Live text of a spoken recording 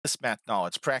This math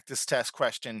knowledge practice test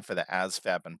question for the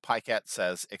ASVAB and PiCAT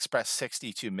says express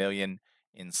 62 million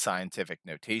in scientific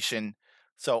notation.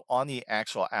 So on the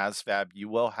actual ASVAB, you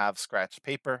will have scratched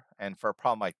paper. And for a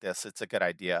problem like this, it's a good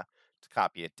idea to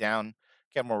copy it down.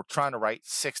 Again, we're trying to write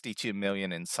 62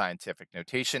 million in scientific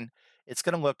notation. It's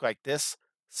going to look like this: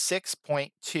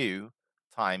 6.2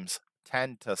 times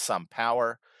 10 to some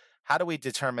power. How do we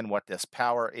determine what this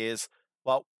power is?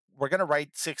 Well, we're going to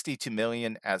write 62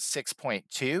 million as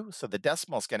 6.2, so the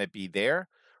decimal is going to be there.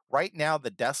 Right now,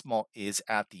 the decimal is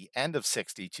at the end of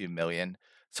 62 million.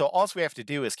 So all we have to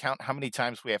do is count how many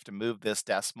times we have to move this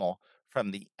decimal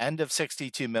from the end of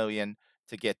 62 million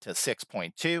to get to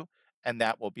 6.2, and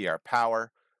that will be our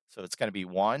power. So it's going to be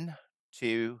 1,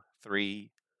 2,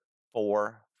 3,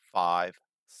 4, 5,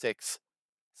 6,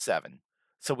 7.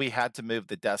 So we had to move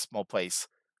the decimal place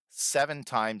 7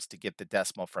 times to get the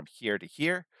decimal from here to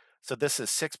here. So this is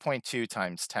 6.2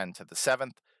 times 10 to the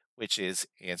 7th, which is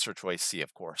answer choice C,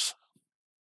 of course.